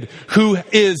David, who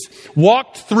is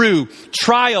walked through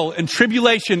trial and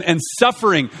tribulation and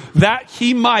suffering, that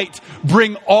he might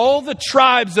bring all the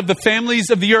tribes of the families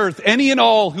of the earth, any and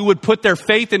all who would put their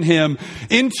faith in him,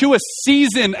 into a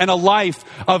season and a life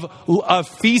of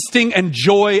feasting and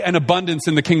joy and abundance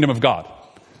in the kingdom of God.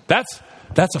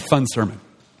 That's a fun sermon.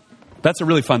 That's a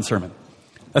really fun sermon.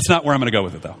 That's not where I'm going to go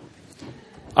with it, though.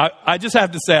 I just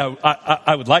have to say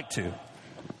I would like to,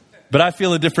 but I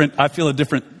feel a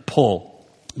different pull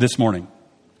this morning.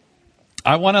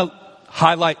 I want to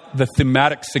highlight the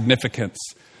thematic significance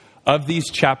of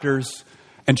these chapters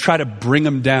and try to bring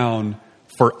them down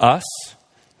for us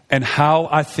and how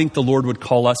I think the Lord would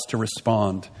call us to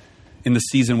respond in the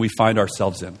season we find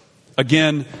ourselves in.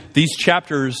 Again, these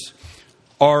chapters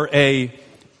are a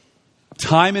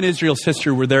time in Israel's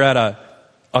history where they're at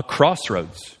a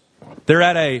crossroads.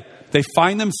 They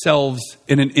find themselves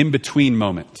in an in-between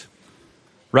moment,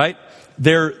 right?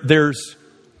 There's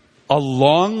a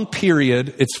long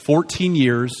period, it's 14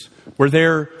 years, where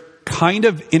they're kind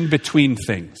of in between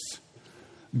things.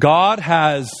 God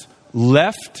has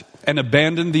left and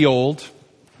abandoned the old,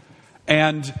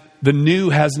 and the new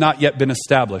has not yet been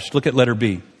established. Look at letter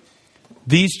B.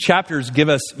 These chapters give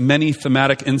us many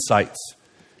thematic insights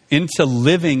into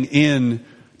living in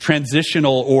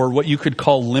transitional, or what you could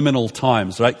call liminal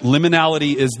times, right?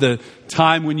 Liminality is the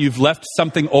time when you've left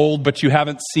something old, but you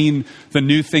haven't seen the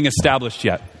new thing established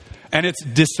yet. And it's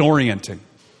disorienting,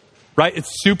 right?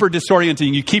 It's super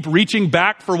disorienting. You keep reaching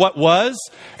back for what was,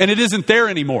 and it isn't there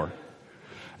anymore.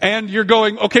 And you're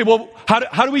going, okay, well,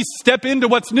 how do we step into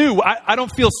what's new? I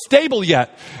don't feel stable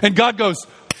yet. And God goes,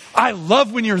 I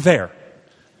love when you're there.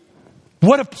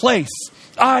 What a place.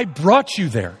 I brought you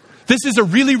there. This is a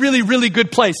really, really, really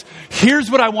good place.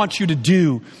 Here's what I want you to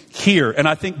do here. And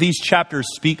I think these chapters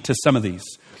speak to some of these,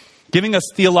 giving us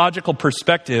theological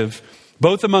perspective,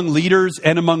 both among leaders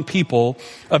and among people,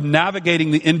 of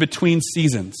navigating the in-between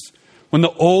seasons, when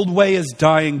the old way is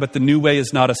dying, but the new way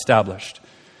is not established.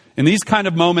 In these kind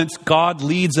of moments, God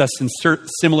leads us in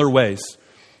similar ways.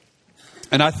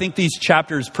 And I think these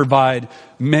chapters provide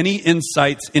many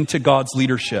insights into God's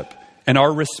leadership and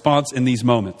our response in these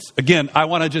moments. Again, I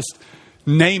want to just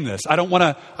name this. I don't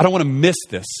want to miss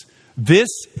this. This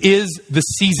is the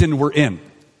season we're in.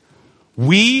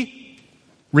 We,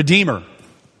 Redeemer,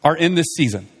 are in this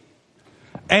season.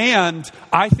 And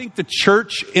I think the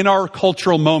church in our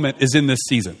cultural moment is in this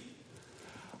season.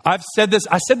 I said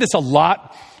this a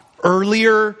lot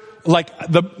earlier, like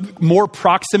the more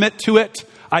proximate to it.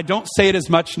 I don't say it as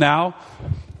much now.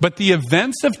 But the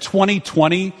events of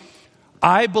 2020,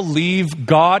 I believe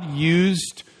God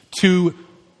used to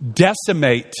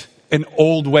decimate an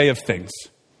old way of things.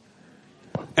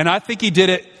 And I think he did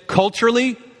it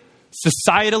culturally,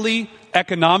 societally,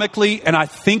 economically, and I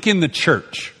think in the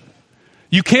church.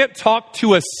 You can't talk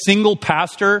to a single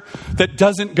pastor that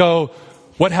doesn't go,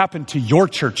 what happened to your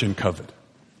church in COVID?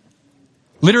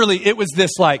 Literally, it was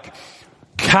this like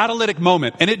catalytic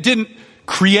moment, and it didn't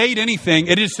create anything.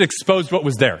 It just exposed what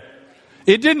was there.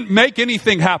 It didn't make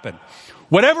anything happen.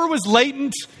 Whatever was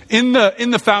latent in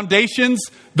the foundations,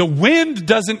 the wind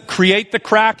doesn't create the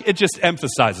crack. It just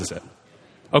emphasizes it.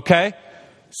 Okay?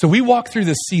 So we walk through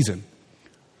this season.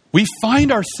 We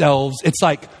find ourselves, it's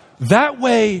like that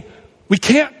way we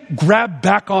can't grab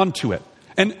back onto it.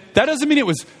 And that doesn't mean it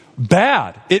was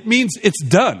bad. It means it's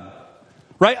done.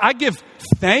 Right? I give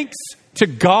thanks to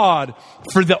God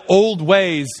for the old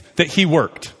ways that he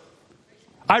worked.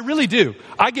 I really do.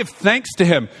 I give thanks to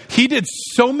him. He did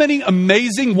so many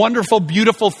amazing, wonderful,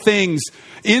 beautiful things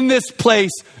in this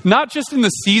place, not just in the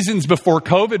seasons before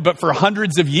COVID, but for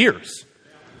hundreds of years.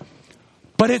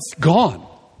 But it's gone.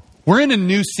 We're in a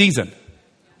new season.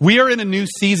 We are in a new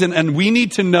season, and we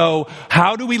need to know,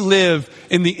 how do we live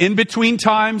in the in-between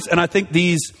times? And I think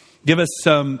these give us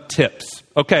some tips.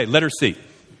 Okay, letter C.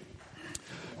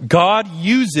 God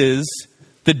uses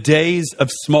the days of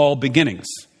small beginnings.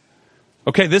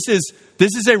 Okay, this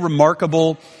is a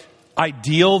remarkable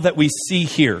ideal that we see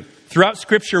here. Throughout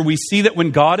Scripture, we see that when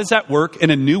God is at work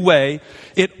in a new way,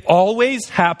 it always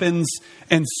happens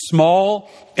in small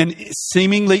and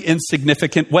seemingly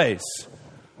insignificant ways.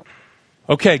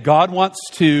 Okay, God wants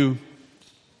to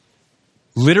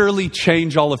literally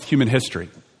change all of human history.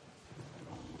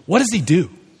 What does he do?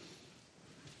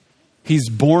 He's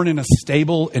born in a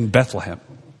stable in Bethlehem.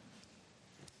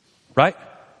 Right?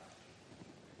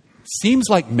 Seems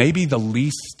like maybe the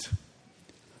least,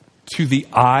 to the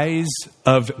eyes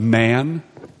of man,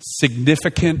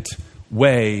 significant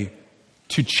way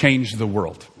to change the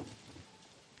world.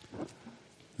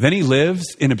 Then he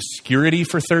lives in obscurity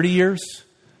for 30 years.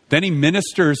 Then he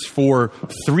ministers for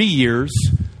 3 years.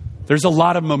 There's a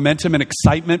lot of momentum and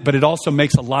excitement, but it also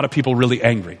makes a lot of people really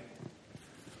angry.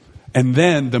 And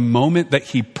then the moment that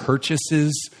he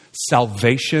purchases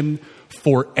salvation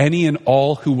for any and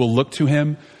all who will look to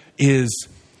him is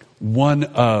one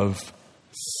of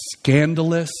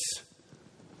scandalous,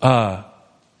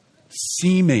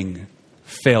 seeming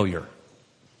failure.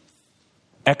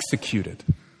 Executed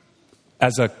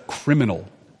as a criminal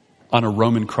on a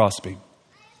Roman crossbeam.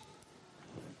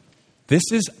 This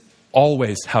is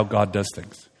always how God does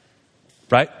things,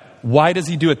 right? Why does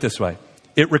he do it this way?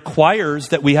 It requires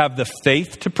that we have the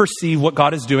faith to perceive what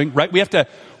God is doing, right? We have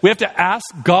to ask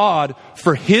God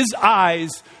for his eyes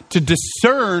to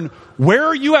discern, where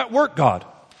are you at work, God?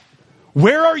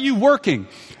 Where are you working?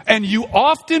 And you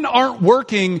often aren't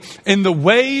working in the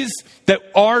ways that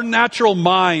our natural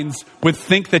minds would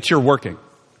think that you're working.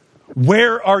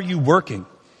 Where are you working?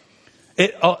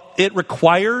 It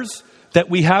requires that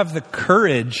we have the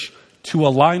courage to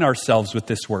align ourselves with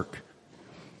this work.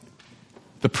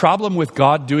 The problem with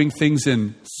God doing things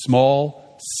in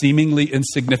small, seemingly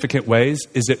insignificant ways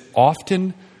is it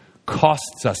often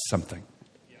costs us something.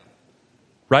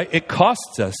 Right? It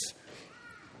costs us.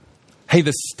 Hey,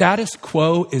 the status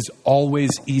quo is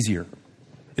always easier.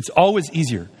 It's always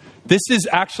easier. This is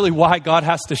actually why God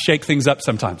has to shake things up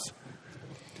sometimes.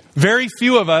 Very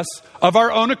few of us, of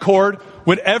our own accord,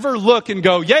 would ever look and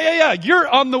go, yeah,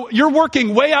 you're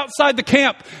working way outside the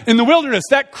camp in the wilderness.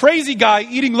 That crazy guy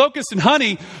eating locusts and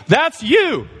honey, that's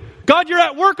you. God, you're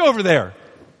at work over there.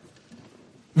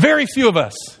 Very few of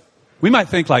us. We might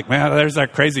think like, man, there's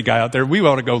that crazy guy out there. We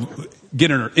want to go get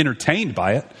entertained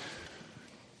by it.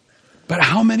 But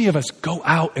how many of us go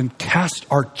out and cast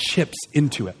our chips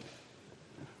into it?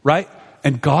 Right?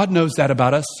 And God knows that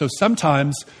about us. So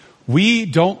sometimes we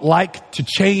don't like to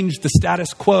change the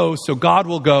status quo, so God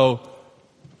will go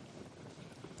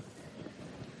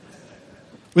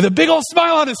with a big old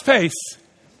smile on his face.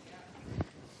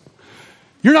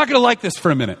 You're not going to like this for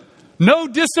a minute. No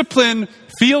discipline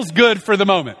feels good for the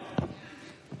moment,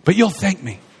 but you'll thank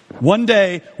me. One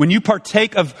day, when you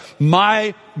partake of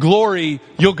my glory,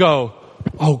 you'll go,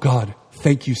 oh God,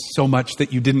 thank you so much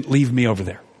that you didn't leave me over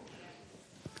there.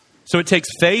 So it takes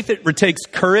faith, it takes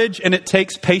courage, and it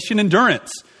takes patient endurance,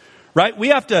 right? We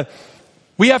have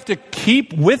to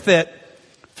keep with it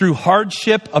through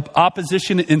hardship,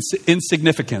 opposition, and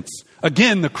insignificance.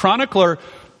 Again, the chronicler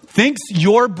thinks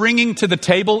you're bringing to the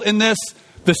table in this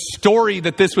the story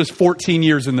that this was 14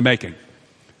 years in the making.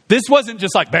 This wasn't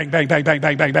just like bang, bang, bang, bang,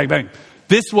 bang, bang, bang, bang.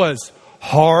 This was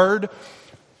hard,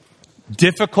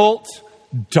 difficult,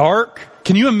 dark.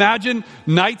 Can you imagine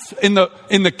nights in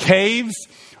the caves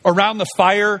around the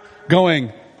fire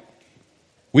going,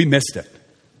 we missed it.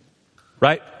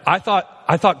 right? I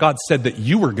thought God said that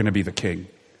you were going to be the king.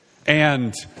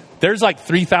 And there's like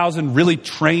 3,000 really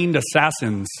trained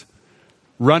assassins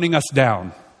running us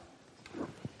down.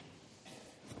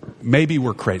 Maybe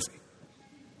we're crazy,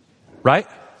 right?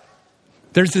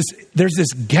 There's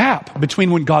this gap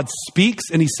between when God speaks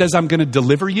and he says, I'm going to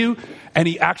deliver you, and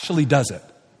he actually does it.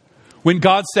 When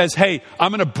God says, hey,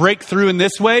 I'm going to break through in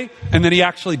this way, and then he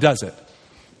actually does it.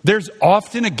 There's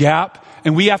often a gap,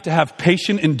 and we have to have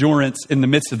patient endurance in the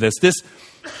midst of this. This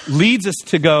leads us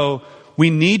to go, we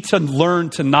need to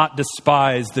learn to not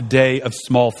despise the day of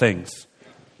small things.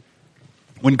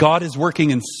 When God is working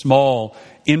in small,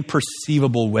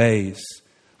 imperceivable ways,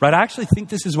 right? I actually think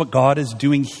this is what God is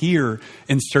doing here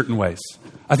in certain ways.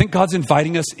 I think God's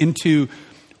inviting us into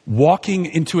walking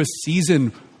into a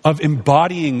season of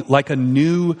embodying like a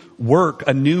new work,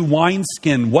 a new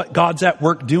wineskin, what God's at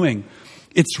work doing.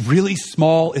 It's really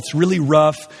small. It's really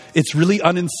rough. It's really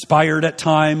uninspired at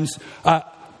times.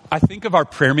 I think of our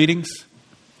prayer meetings.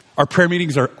 Our prayer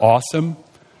meetings are awesome.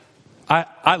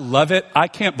 I love it. I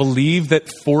can't believe that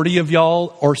 40 of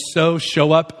y'all or so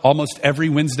show up almost every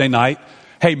Wednesday night.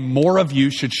 Hey, more of you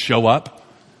should show up.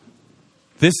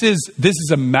 This is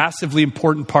a massively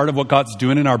important part of what God's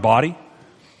doing in our body.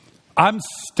 I'm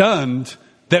stunned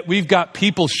that we've got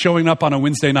people showing up on a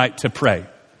Wednesday night to pray.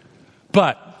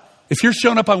 But if you're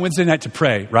showing up on Wednesday night to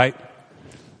pray, right?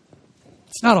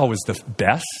 It's not always the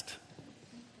best,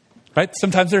 right?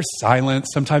 Sometimes there's silence.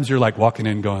 Sometimes you're like walking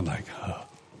in going like, oh.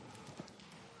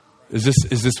 Is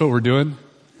this what we're doing?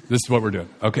 This is what we're doing.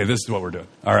 Okay, this is what we're doing.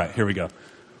 All right, here we go.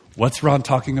 What's Ron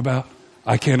talking about?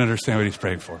 I can't understand what he's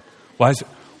praying for. Why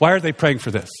are they praying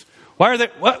for this? Why are they,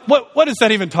 what is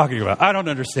that even talking about? I don't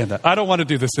understand that. I don't want to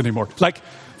do this anymore. Like,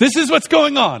 this is what's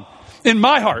going on in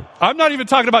my heart. I'm not even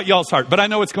talking about y'all's heart, but I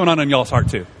know what's going on in y'all's heart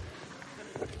too.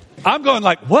 I'm going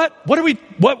like,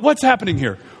 what's happening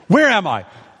here? Where am I?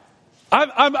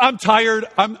 I'm tired.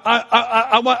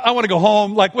 I want to go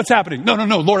home. Like, what's happening? No,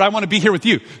 Lord, I want to be here with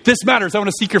you. This matters. I want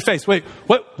to seek your face. Wait,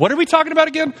 what are we talking about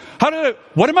again?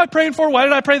 What am I praying for? Why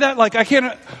did I pray that? Like, I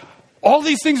can't, all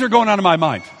these things are going on in my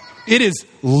mind. It is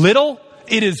little.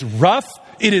 It is rough.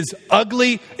 It is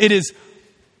ugly. It is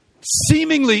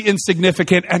seemingly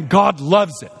insignificant, and God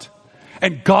loves it.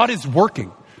 And God is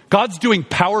working. God's doing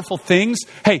powerful things.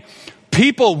 Hey,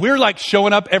 people, we're like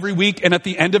showing up every week and at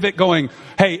the end of it going,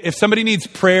 hey, if somebody needs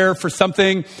prayer for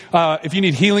something, if you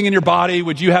need healing in your body,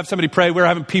 would you have somebody pray? We're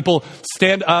having people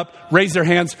stand up, raise their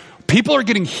hands. People are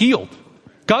getting healed.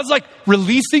 God's like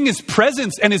releasing his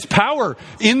presence and his power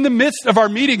in the midst of our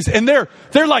meetings. And they're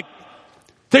like,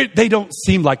 they don't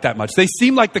seem like that much. They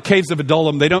seem like the caves of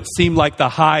Adullam. They don't seem like the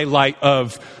highlight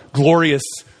of glorious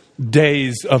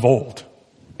days of old.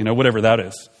 You know, whatever that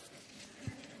is.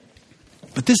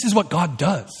 But this is what God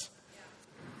does.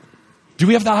 Do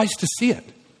we have the eyes to see it?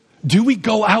 Do we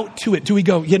go out to it? Do we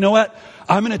go, you know what?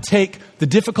 I'm going to take the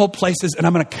difficult places and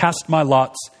I'm going to cast my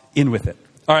lots in with it.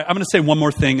 All right, I'm going to say one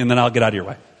more thing and then I'll get out of your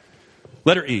way.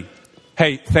 Letter E.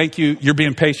 Hey, thank you. You're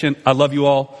being patient. I love you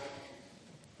all.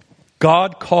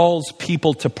 God calls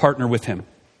people to partner with him.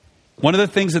 One of the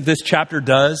things that this chapter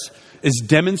does is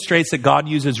demonstrates that God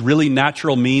uses really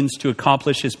natural means to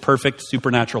accomplish his perfect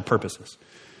supernatural purposes.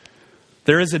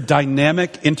 There is a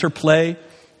dynamic interplay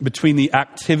between the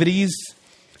activities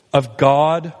of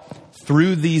God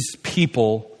through these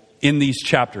people in these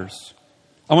chapters.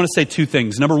 I want to say two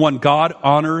things. Number one, God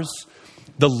honors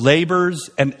the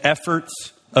labors and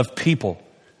efforts of people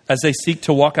as they seek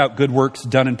to walk out good works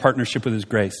done in partnership with his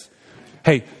grace.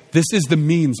 Hey, this is the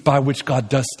means by which God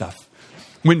does stuff.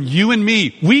 When you and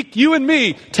me, weak you and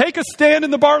me, take a stand in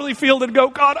the barley field and go,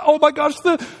 God, oh my gosh,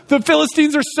 the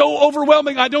Philistines are so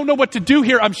overwhelming. I don't know what to do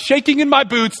here. I'm shaking in my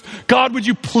boots. God, would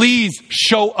you please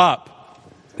show up?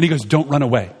 And he goes, don't run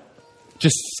away.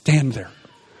 Just stand there.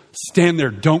 Stand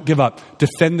there. Don't give up.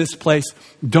 Defend this place.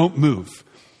 Don't move.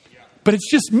 But it's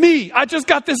just me. I just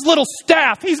got this little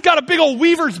staff. He's got a big old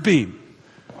weaver's beam.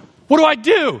 What do I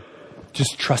do?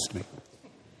 Just trust me.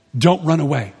 Don't run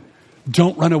away.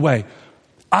 Don't run away.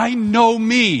 I know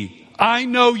me. I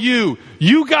know you.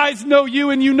 You guys know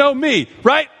you and you know me,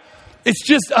 right? It's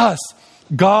just us.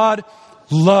 God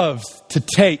loves to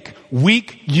take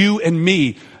weak you and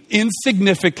me,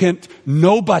 insignificant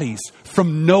nobodies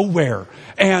from nowhere,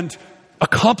 and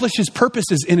accomplish his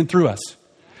purposes in and through us.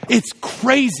 It's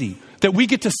crazy that we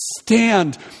get to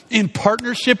stand in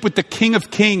partnership with the King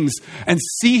of Kings and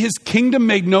see his kingdom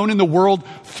made known in the world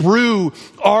through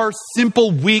our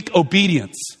simple, weak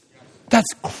obedience.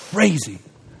 That's crazy.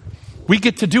 We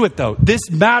get to do it though.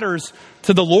 This matters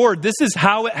to the Lord. This is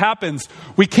how it happens.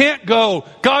 We can't go,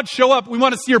 God, show up. We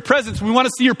want to see your presence. We want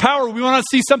to see your power. We want to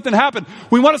see something happen.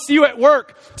 We want to see you at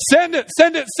work. Send it,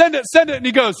 send it, send it, send it. And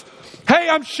he goes, hey,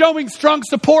 I'm showing strong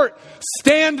support.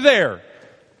 Stand there.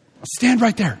 Stand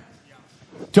right there.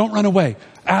 Don't run away.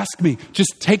 Ask me.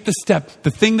 Just take the step.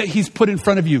 The thing that he's put in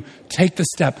front of you, take the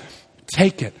step.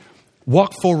 Take it.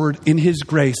 Walk forward in his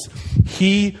grace.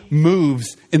 He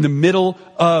moves in the middle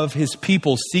of his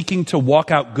people, seeking to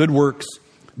walk out good works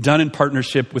done in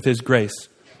partnership with his grace.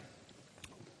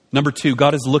 Number 2,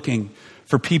 God is looking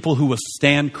for people who will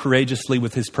stand courageously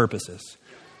with his purposes.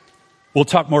 We'll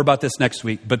talk more about this next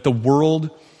week, but the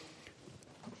world,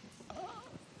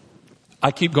 I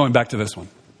keep going back to this one.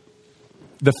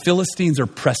 The Philistines are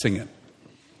pressing it,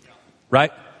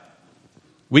 right?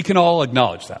 We can all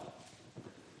acknowledge that.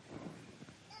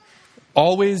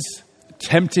 Always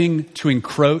tempting to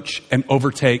encroach and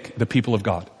overtake the people of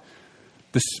God.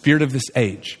 The spirit of this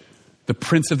age, the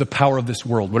prince of the power of this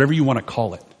world, whatever you want to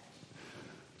call it.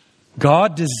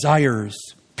 God desires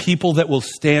people that will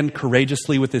stand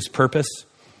courageously with his purpose,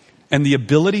 and the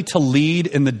ability to lead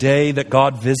in the day that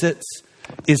God visits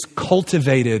is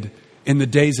cultivated in the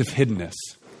days of hiddenness.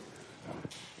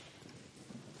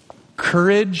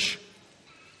 Courage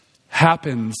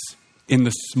happens in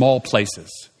the small places.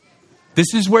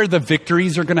 This is where the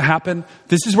victories are going to happen.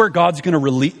 This is where God's going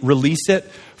to release it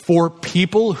for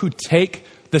people who take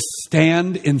the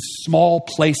stand in small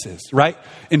places, right?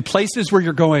 In places where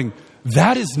you're going,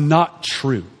 that is not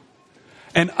true.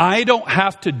 And I don't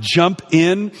have to jump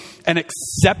in and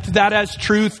accept that as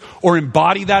truth or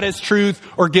embody that as truth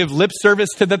or give lip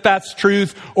service to that's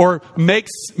truth or make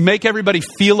everybody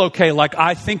feel okay like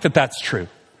I think that that's true.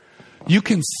 You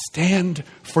can stand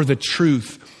for the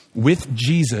truth with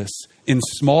Jesus in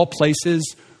small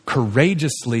places,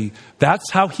 courageously. That's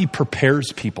how he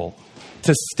prepares people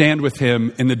to stand with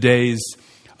him in the days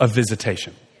of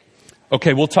visitation.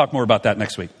 Okay, we'll talk more about that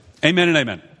next week. Amen and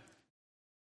amen.